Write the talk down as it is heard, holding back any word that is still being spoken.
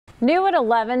New at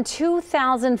 11,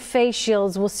 2,000 face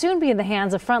shields will soon be in the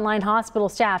hands of frontline hospital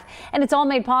staff, and it's all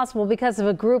made possible because of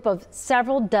a group of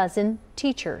several dozen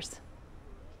teachers.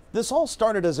 This all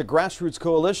started as a grassroots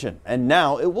coalition, and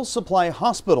now it will supply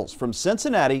hospitals from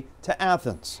Cincinnati to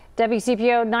Athens.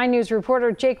 WCPO 9 News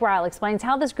reporter Jake Ryle explains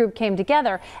how this group came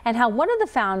together and how one of the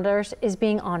founders is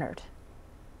being honored.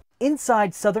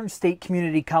 Inside Southern State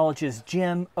Community College's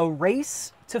gym, a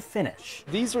race to finish.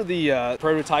 These are the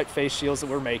prototype face shields that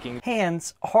we're making.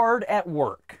 Hands hard at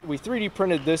work. We 3D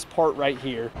printed this part right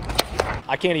here.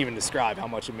 I can't even describe how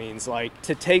much it means. Like,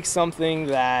 to take something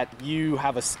that you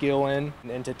have a skill in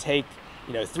and to take,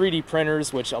 3D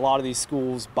printers, which a lot of these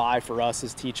schools buy for us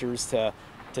as teachers to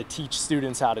teach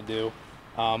students how to do.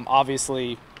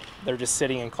 Obviously, they're just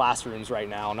sitting in classrooms right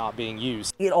now, not being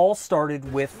used. It all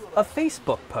started with a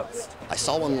Facebook post. I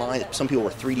saw online that some people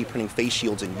were 3D printing face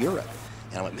shields in Europe.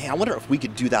 And I went, man, I wonder if we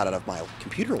could do that out of my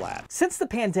computer lab. Since the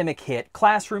pandemic hit,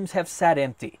 classrooms have sat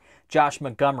empty. Josh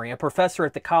Montgomery, a professor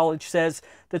at the college, says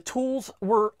the tools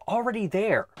were already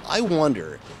there. I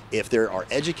wonder if there are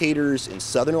educators in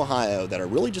Southern Ohio that are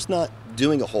really just not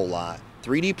doing a whole lot.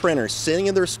 3D printers sitting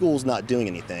in their schools not doing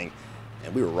anything,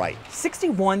 and we were right.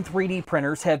 61 3D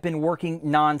printers have been working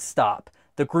nonstop.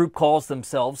 The group calls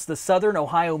themselves the Southern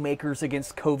Ohio Makers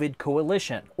Against COVID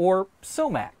Coalition, or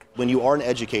SOMAC. When you are an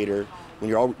educator, when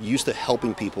you're all used to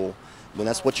helping people, when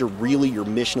that's what your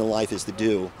mission in life is to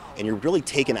do, and you're really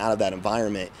taken out of that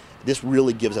environment, this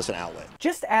really gives us an outlet.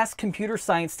 Just ask computer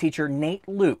science teacher Nate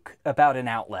Luke about an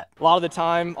outlet. A lot of the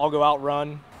time, I'll go out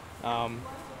run,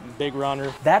 big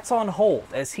runner. That's on hold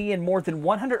as he and more than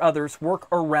 100 others work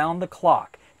around the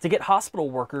clock to get hospital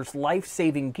workers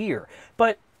life-saving gear.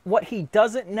 But what he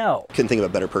doesn't know. Couldn't think of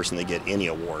a better person to get any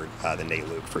award than Nate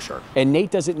Luke, for sure. And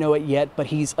Nate doesn't know it yet, but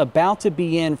he's about to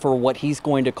be in for what he's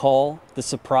going to call the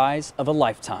surprise of a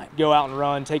lifetime. Go out and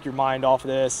run, take your mind off of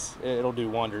this. It'll do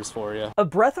wonders for you. A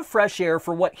breath of fresh air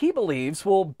for what he believes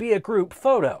will be a group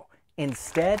photo.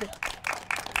 Instead,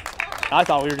 I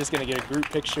thought we were just going to get a group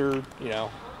picture,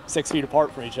 6 feet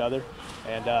apart from each other.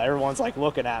 And everyone's like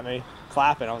looking at me,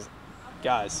 clapping. I was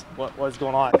guys, what's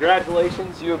going on?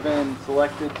 Congratulations, you have been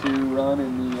selected to run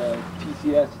in the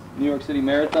TCS New York City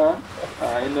Marathon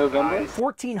in November.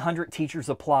 1,400 teachers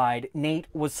applied. Nate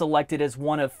was selected as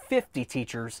one of 50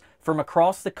 teachers from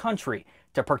across the country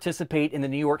to participate in the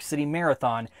New York City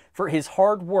Marathon for his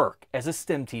hard work as a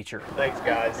STEM teacher. Thanks,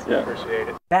 guys. Yeah. Appreciate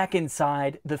it. Back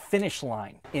inside, the finish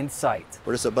line in sight.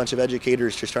 We're just a bunch of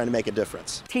educators just trying to make a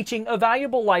difference. Teaching a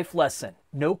valuable life lesson.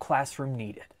 No classroom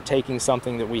needed. Taking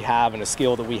something that we have and a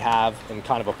skill that we have and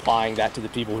kind of applying that to the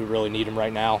people who really need them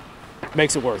right now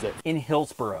makes it worth it. In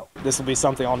Hillsboro. This will be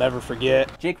something I'll never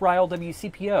forget. Jake Ryle,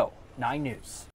 WCPO 9 News.